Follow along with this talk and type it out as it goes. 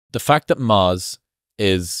the fact that Mars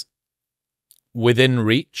is within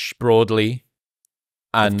reach broadly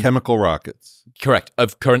and Of chemical rockets. correct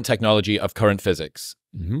of current technology, of current physics,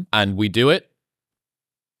 and we do it.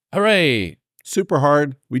 Hooray! Super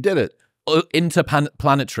hard. We did it.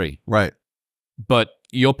 Interplanetary. Right. But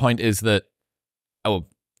your point is that,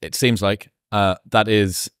 it seems like that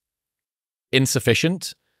is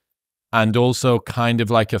insufficient, and also kind of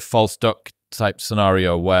like a false duck type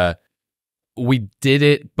scenario where we did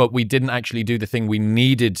it, but we didn't actually do the thing we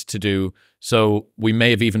needed to do. So we may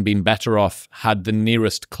have even been better off had the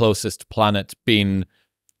nearest, closest planet been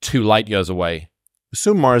 2 light years away.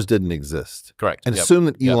 Assume Mars didn't exist. Correct. And assume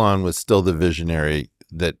that Elon was still the visionary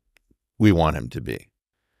that we want him to be.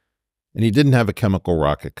 And he didn't have a chemical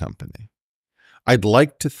rocket company. I'd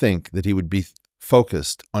like to think that he would be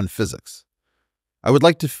focused on physics. I would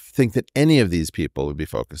like to think that any of these people would be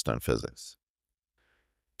focused on physics.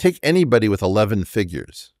 Take anybody with 11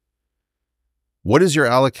 figures. What is your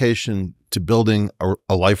allocation to building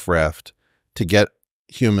a life raft to get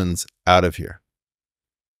humans out of here?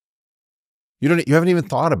 You haven't even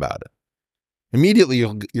thought about it. Immediately,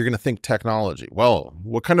 you're going to think technology. Well,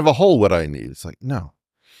 what kind of a hole would I need? It's like, no.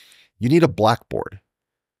 You need a blackboard.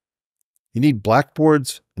 You need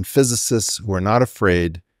blackboards and physicists who are not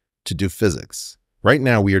afraid to do physics. Right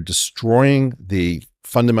now, we are destroying the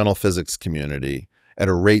fundamental physics community at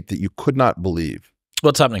a rate that you could not believe.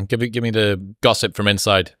 What's happening? Give me the gossip from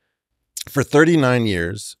inside. For 39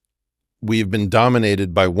 years, we've been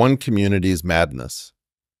dominated by one community's madness.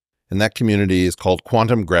 And that community is called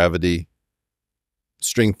quantum gravity,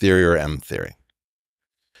 string theory, or M theory.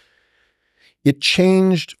 It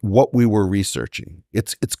changed what we were researching.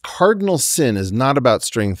 Its cardinal sin is not about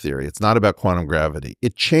string theory. It's not about quantum gravity.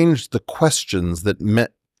 It changed the questions that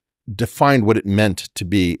defined what it meant to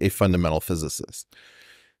be a fundamental physicist.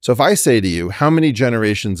 So if I say to you, how many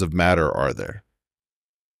generations of matter are there?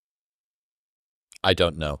 I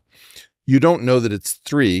don't know. You don't know that it's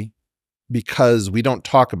 3 because we don't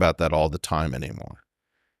talk about that all the time anymore.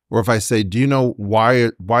 Or if I say, do you know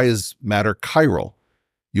why is matter chiral?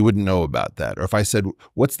 You wouldn't know about that. Or if I said,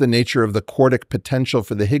 what's the nature of the quartic potential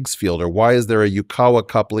for the Higgs field? Or why is there a Yukawa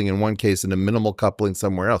coupling in one case and a minimal coupling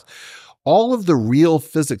somewhere else? All of the real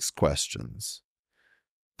physics questions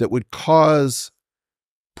that would cause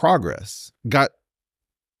progress got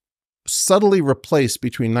subtly replaced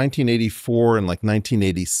between 1984 and like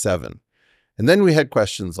 1987. And then we had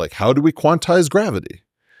questions like, how do we quantize gravity?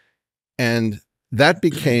 And that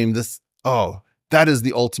became this, that is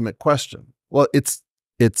the ultimate question. Well, it's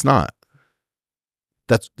not.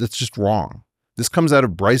 That's just wrong. This comes out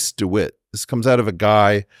of Bryce DeWitt. This comes out of a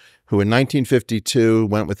guy who in 1952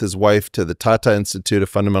 went with his wife to the Tata Institute of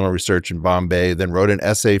Fundamental Research in Bombay, then wrote an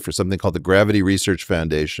essay for something called the Gravity Research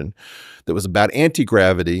Foundation that was about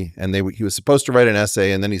anti-gravity. And he was supposed to write an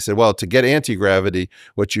essay. And then he said, well, to get anti-gravity,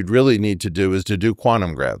 what you'd really need to do is to do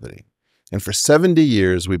quantum gravity. And for 70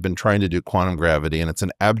 years, we've been trying to do quantum gravity, and it's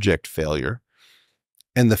an abject failure.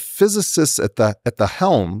 And the physicists at the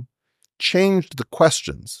helm changed the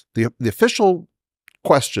questions. The official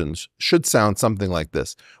questions should sound something like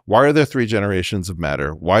this. Why are there 3 generations of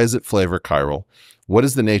matter? Why is it flavor chiral? What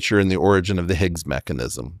is the nature and the origin of the Higgs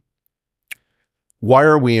mechanism? Why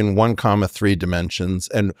are we in 1,3 dimensions?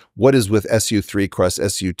 And what is with SU3 cross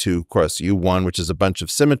SU2 cross U1, which is a bunch of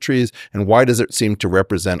symmetries? And why does it seem to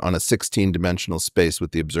represent on a 16-dimensional space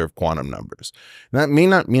with the observed quantum numbers? And that may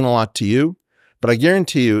not mean a lot to you, but I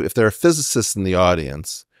guarantee you, if there are physicists in the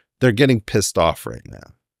audience, they're getting pissed off right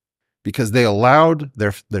now because they allowed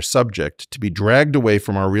their subject to be dragged away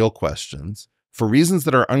from our real questions for reasons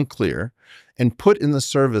that are unclear and put in the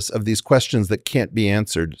service of these questions that can't be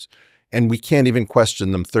answered. And we can't even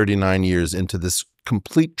question them 39 years into this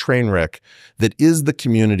complete train wreck that is the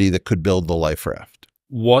community that could build the life raft.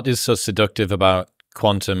 What is so seductive about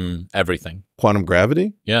quantum everything? Quantum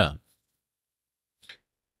gravity? Yeah.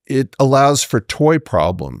 It allows for toy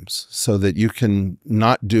problems so that you can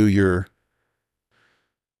not do your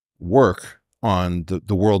work on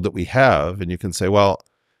the world that we have. And you can say, well,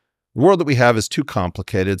 the world that we have is too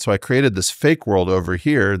complicated. So I created this fake world over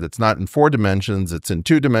here that's not in 4 dimensions. It's in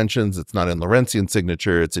 2 dimensions. It's not in Lorentzian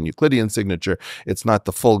signature. It's in Euclidean signature. It's not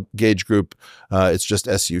the full gauge group. It's just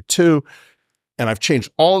SU2. And I've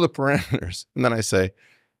changed all the parameters. And then I say,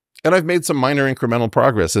 and I've made some minor incremental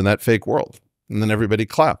progress in that fake world. And then everybody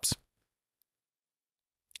claps.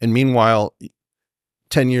 And meanwhile,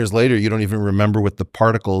 10 years later, you don't even remember what the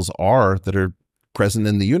particles are that are present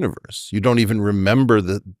in the universe. You don't even remember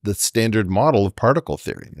the standard model of particle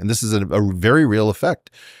theory. And this is a very real effect.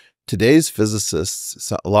 Today's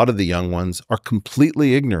physicists, a lot of the young ones, are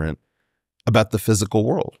completely ignorant about the physical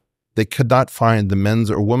world. They could not find the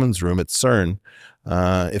men's or women's room at CERN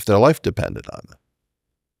if their life depended on it.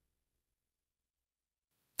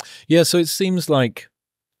 Yeah, so it seems like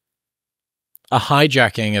a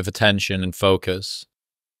hijacking of attention and focus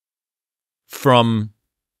from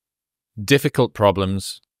difficult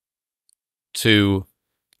problems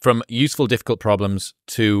from useful difficult problems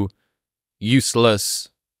to useless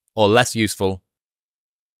or less useful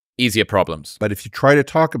easier problems. But if you try to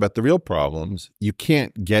talk about the real problems, you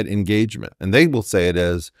can't get engagement. And they will say it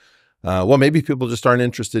as, well, maybe people just aren't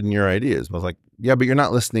interested in your ideas. I was like, yeah, but you're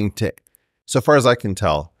not listening to, so far as I can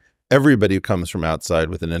tell, everybody who comes from outside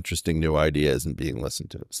with an interesting new idea isn't being listened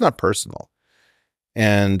to. It's not personal.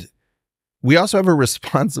 And we also have a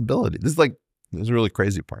responsibility. This is a really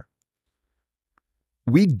crazy part.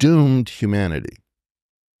 We doomed humanity.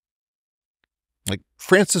 Like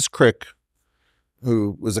Francis Crick,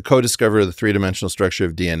 who was a co-discoverer of the three-dimensional structure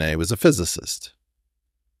of DNA, was a physicist.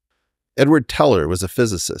 Edward Teller was a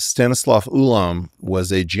physicist. Stanislav Ulam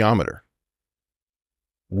was a geometer.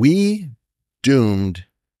 We doomed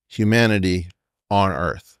humanity on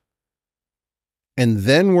Earth. And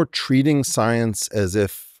then we're treating science as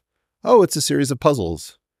if, oh, it's a series of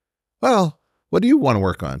puzzles. Well, what do you want to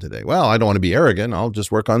work on today? Well, I don't want to be arrogant. I'll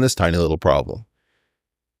just work on this tiny little problem.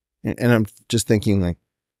 And I'm just thinking, like,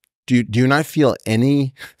 do you not feel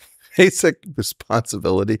any basic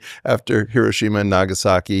responsibility after Hiroshima and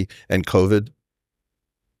Nagasaki and COVID?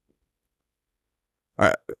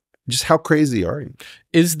 Just how crazy are you?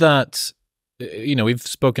 Is that, we've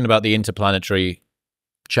spoken about the interplanetary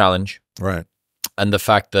challenge. Right. And the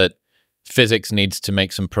fact that physics needs to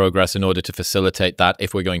make some progress in order to facilitate that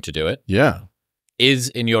if we're going to do it. Yeah. Is,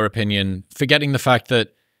 in your opinion, forgetting the fact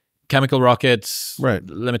that chemical rockets, right,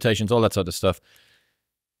 limitations, all that sort of stuff,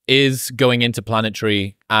 is going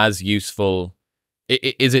interplanetary as useful?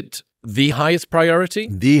 Is it the highest priority?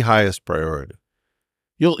 The highest priority.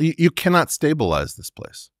 You cannot stabilize this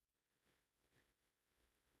place.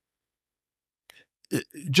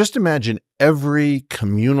 Just imagine every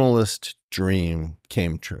communalist dream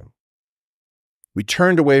came true. We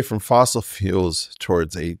turned away from fossil fuels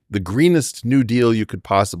towards the greenest New Deal you could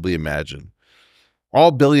possibly imagine.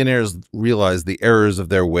 All billionaires realized the errors of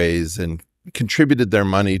their ways and contributed their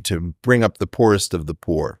money to bring up the poorest of the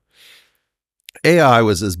poor. AI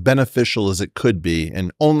was as beneficial as it could be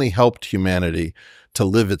and only helped humanity to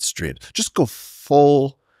live its dreams. Just go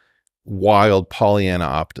full wild Pollyanna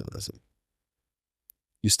optimism.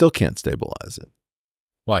 You still can't stabilize it.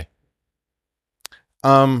 Why?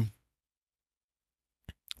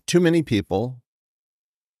 Too many people.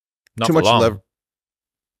 Not too for much long. leverage.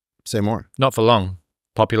 Say more. Not for long.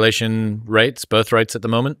 Population rates, birth rates at the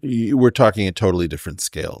moment? We're talking at totally different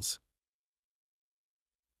scales.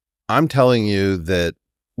 I'm telling you that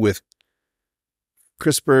with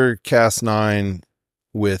CRISPR-Cas9,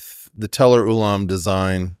 with the Teller-Ulam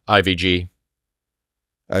design. IVG.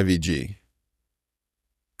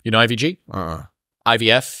 You know IVG?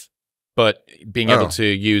 IVF, but being able to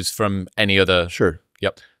use from any other. Sure.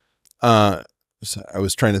 Yep. So I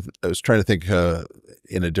was trying to think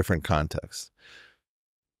in a different context.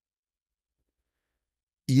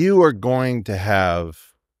 You are going to have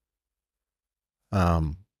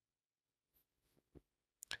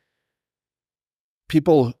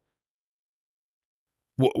people.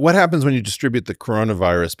 What happens when you distribute the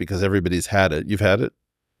coronavirus because everybody's had it? You've had it?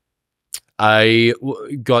 I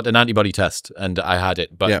got an antibody test and I had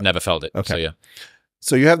it, but never felt it. Okay. So, yeah.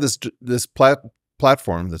 So you have this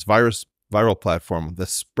platform, this viral platform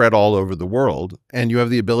that's spread all over the world, and you have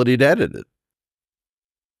the ability to edit it.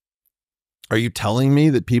 Are you telling me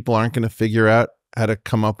that people aren't going to figure out how to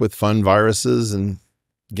come up with fun viruses and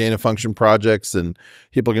gain-of-function projects, and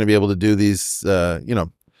people are going to be able to do these,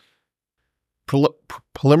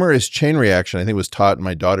 polymerase chain reaction, I think was taught in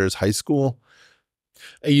my daughter's high school.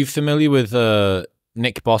 Are you familiar with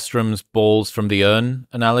Nick Bostrom's balls from the urn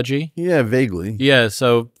analogy? Yeah, vaguely. Yeah,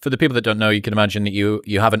 so for the people that don't know, you can imagine that you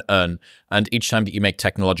have an urn, and each time that you make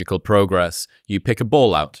technological progress, you pick a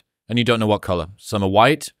ball out, and you don't know what color. Some are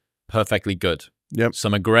white, perfectly good. Yep.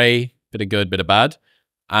 Some are gray, bit of good, bit of bad,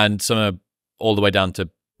 and some are all the way down to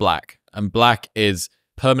black. And black is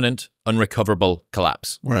permanent, unrecoverable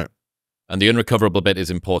collapse. Right. And the unrecoverable bit is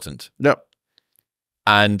important. Yep.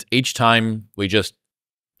 And each time we just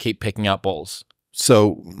keep picking out balls.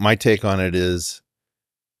 So my take on it is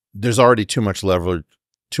there's already too much leverage,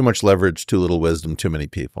 too little wisdom, too many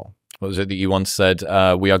people. What was it that you once said?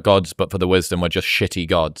 We are gods, but for the wisdom, we're just shitty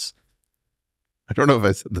gods. I don't know if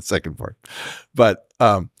I said the second part, but,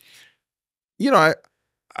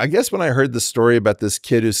 I I guess when I heard the story about this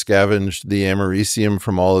kid who scavenged the americium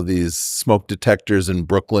from all of these smoke detectors in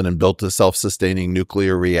Brooklyn and built a self-sustaining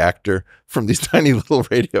nuclear reactor from these tiny little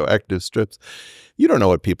radioactive strips, you don't know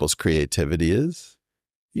what people's creativity is.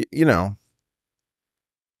 You know,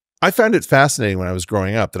 I found it fascinating when I was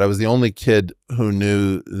growing up that I was the only kid who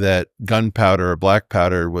knew that gunpowder or black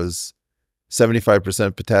powder was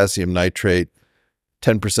 75% potassium nitrate,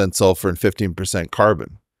 10% sulfur, and 15%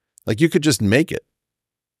 carbon. Like you could just make it,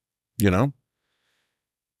 you know?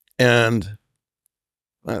 And,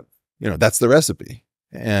 you know, that's the recipe.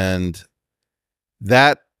 And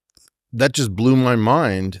that just blew my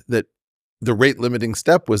mind that the rate limiting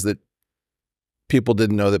step was that people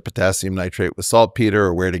didn't know that potassium nitrate was saltpeter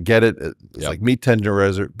or where to get it. It's like meat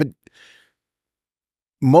tenderizer. But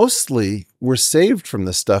mostly we're saved from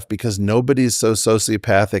this stuff because nobody's so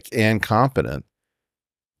sociopathic and competent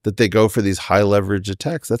that they go for these high leverage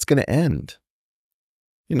attacks. That's going to end.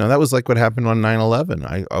 You know, that was like what happened on 9/11.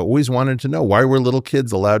 I always wanted to know, why were little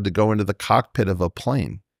kids allowed to go into the cockpit of a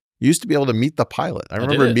plane? You used to be able to meet the pilot. I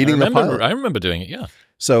remember meeting the pilot. I remember doing it, yeah.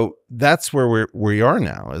 So that's where we are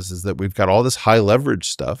now, is that we've got all this high leverage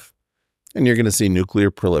stuff, and you're going to see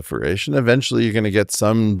nuclear proliferation. Eventually, you're going to get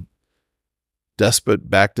some despot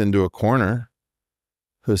backed into a corner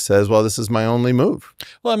who says, well, this is my only move.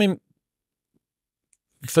 Well, I mean,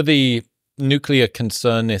 for the nuclear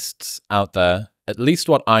concernists out there, at least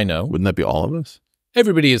what I know. Wouldn't that be all of us?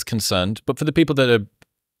 Everybody is concerned, but for the people that are,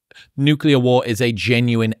 nuclear war is a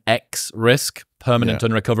genuine X risk, permanent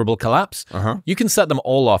unrecoverable collapse. You can set them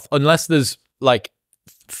all off unless there's like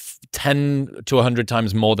 10 to 100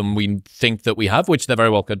 times more than we think that we have, which there very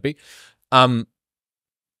well could be.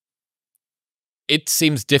 It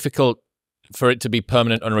seems difficult for it to be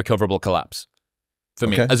permanent unrecoverable collapse for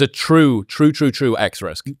me as a true X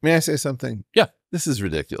risk. May I say something? Yeah. This is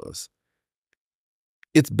ridiculous.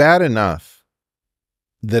 It's bad enough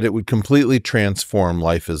that it would completely transform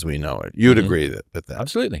life as we know it. You'd agree with that.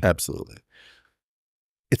 Absolutely. Absolutely.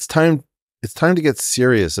 It's time to get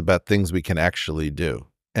serious about things we can actually do.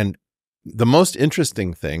 And the most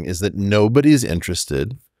interesting thing is that nobody's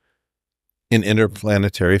interested in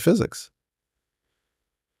interplanetary physics.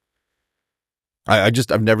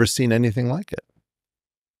 I've never seen anything like it.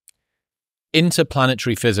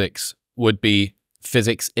 Interplanetary physics would be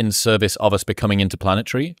physics in service of us becoming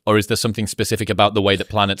interplanetary, or is there something specific about the way that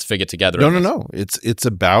planets figure together? No. It's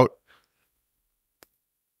about.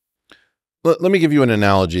 Let me give you an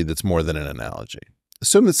analogy that's more than an analogy.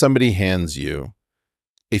 Assume that somebody hands you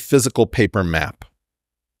a physical paper map,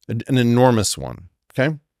 an enormous one,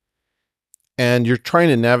 okay? And you're trying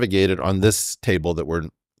to navigate it on this table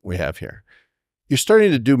that we have here. You're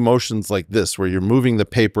starting to do motions like this, where you're moving the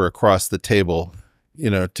paper across the table, you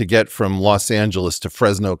know, to get from Los Angeles to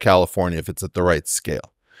Fresno, California, if it's at the right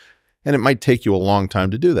scale. And it might take you a long time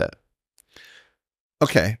to do that.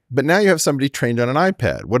 Okay, but now you have somebody trained on an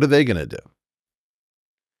iPad. What are they going to do?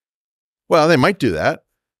 Well, they might do that,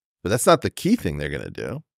 but that's not the key thing they're going to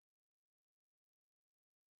do.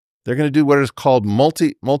 They're going to do what is called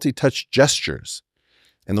multi-touch gestures.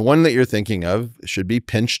 And the one that you're thinking of should be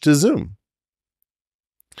pinch to zoom.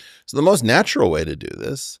 So the most natural way to do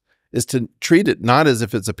this is to treat it not as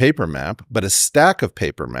if it's a paper map, but a stack of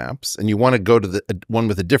paper maps, and you want to go to the one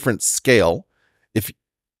with a different scale.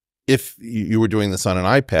 If you were doing this on an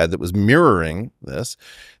iPad that was mirroring this,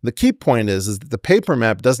 the key point is that the paper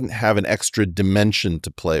map doesn't have an extra dimension to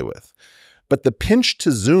play with, but the pinch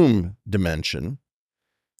to zoom dimension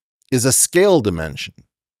is a scale dimension.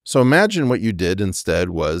 So imagine what you did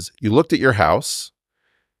instead was you looked at your house,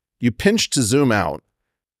 you pinched to zoom out.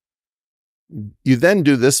 You then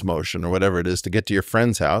do this motion or whatever it is to get to your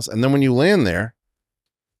friend's house. And then when you land there,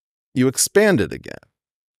 you expand it again.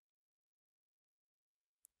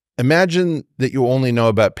 Imagine that you only know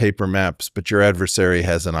about paper maps, but your adversary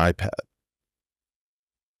has an iPad.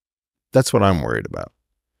 That's what I'm worried about.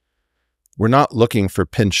 We're not looking for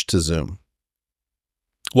pinch to zoom.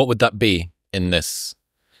 What would that be in this?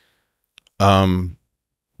 Well,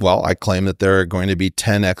 I claim that there are going to be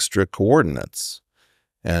 10 extra coordinates,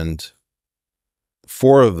 and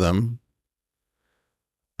 4 of them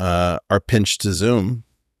are pinch to zoom,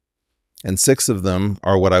 and 6 of them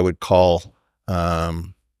are what I would call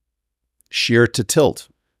shear to tilt.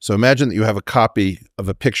 So imagine that you have a copy of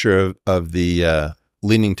a picture of the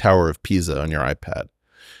Leaning Tower of Pisa on your iPad.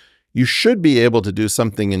 You should be able to do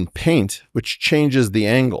something in Paint which changes the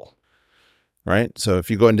angle, right? So if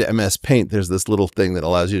you go into MS Paint, there's this little thing that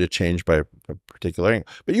allows you to change by a particular angle.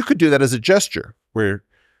 But you could do that as a gesture.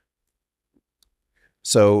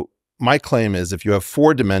 So my claim is if you have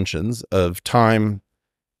 4 dimensions of time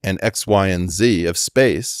and X, Y, and Z of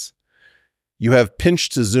space, you have pinch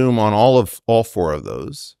to zoom on all four of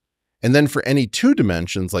those. And then for any two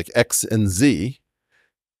dimensions like X and Z,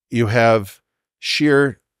 you have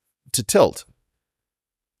shear to tilt.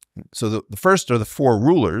 So the first are the four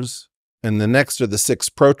rulers, and the next are the six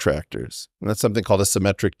protractors. And that's something called a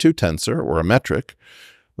symmetric two-tensor, or a metric,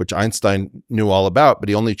 which Einstein knew all about, but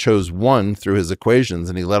he only chose one through his equations,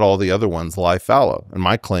 and he let all the other ones lie fallow. And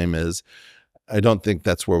my claim is, I don't think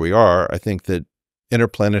that's where we are. I think that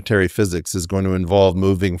interplanetary physics is going to involve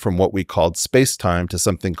moving from what we called space-time to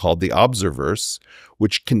something called the observerse,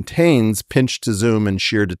 which contains pinch to zoom and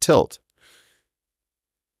shear to tilt.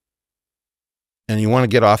 And you want to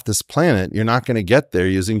get off this planet, you're not going to get there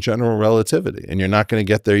using general relativity, and you're not going to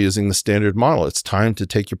get there using the standard model. It's time to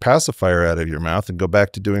take your pacifier out of your mouth and go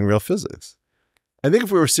back to doing real physics. I think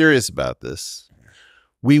if we were serious about this,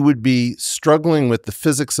 we would be struggling with the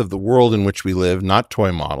physics of the world in which we live, not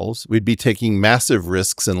toy models. We'd be taking massive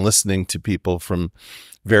risks and listening to people from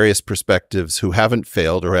various perspectives who haven't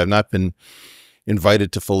failed or have not been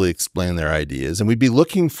invited to fully explain their ideas. And we'd be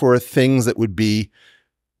looking for things that would be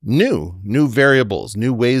new variables,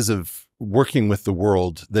 new ways of working with the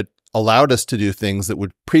world that allowed us to do things that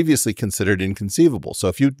would previously considered inconceivable. So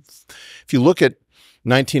if you look at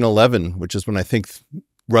 1911, which is when I think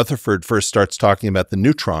Rutherford first starts talking about the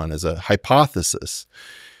neutron as a hypothesis,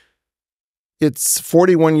 it's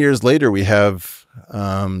 41 years later we have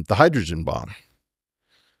the hydrogen bomb.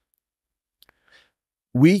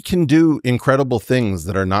 We can do incredible things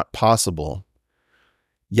that are not possible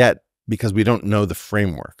yet because we don't know the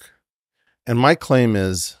framework. And my claim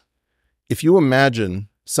is, if you imagine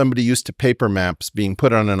somebody used to paper maps being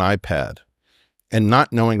put on an iPad and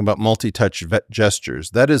not knowing about multi-touch gestures,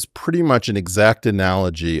 that is pretty much an exact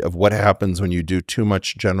analogy of what happens when you do too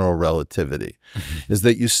much general relativity, is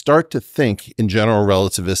that you start to think in general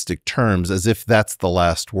relativistic terms as if that's the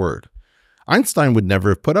last word. Einstein would never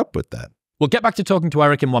have put up with that. We'll get back to talking to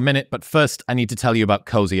Eric in 1 minute, but first I need to tell you about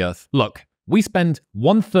Cozy Earth. Look, we spend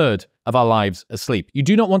 1/3 of our lives asleep. You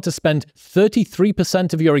do not want to spend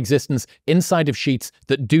 33% of your existence inside of sheets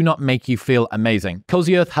that do not make you feel amazing.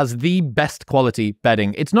 Cozy Earth has the best quality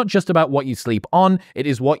bedding. It's not just about what you sleep on, it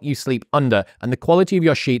is what you sleep under. And the quality of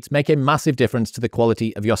your sheets make a massive difference to the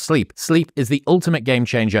quality of your sleep. Sleep is the ultimate game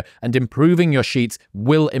changer, and improving your sheets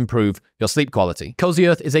will improve your sleep quality. Cozy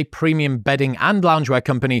Earth is a premium bedding and loungewear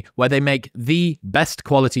company where they make the best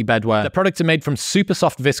quality bedwear. The products are made from super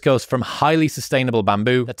soft viscose from highly sustainable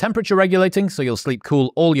bamboo. The temperature regulating, so you'll sleep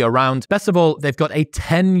cool all year round. Best of all, they've got a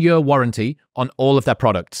 10-year warranty on all of their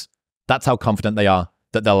products. That's how confident they are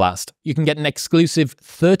that they'll last. You can get an exclusive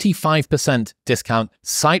 35% discount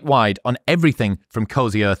site-wide on everything from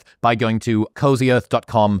Cozy Earth by going to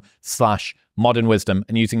cozyearth.com/modernwisdom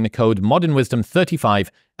and using the code modernwisdom35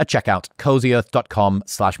 at checkout.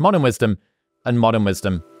 cozyearth.com/modernwisdom and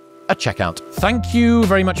modernwisdom at checkout. Thank you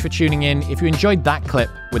very much for tuning in. If you enjoyed that clip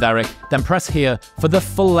with Eric, then press here for the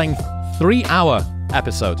full-length 3-hour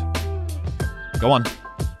episode. Go on.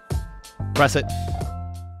 Press it.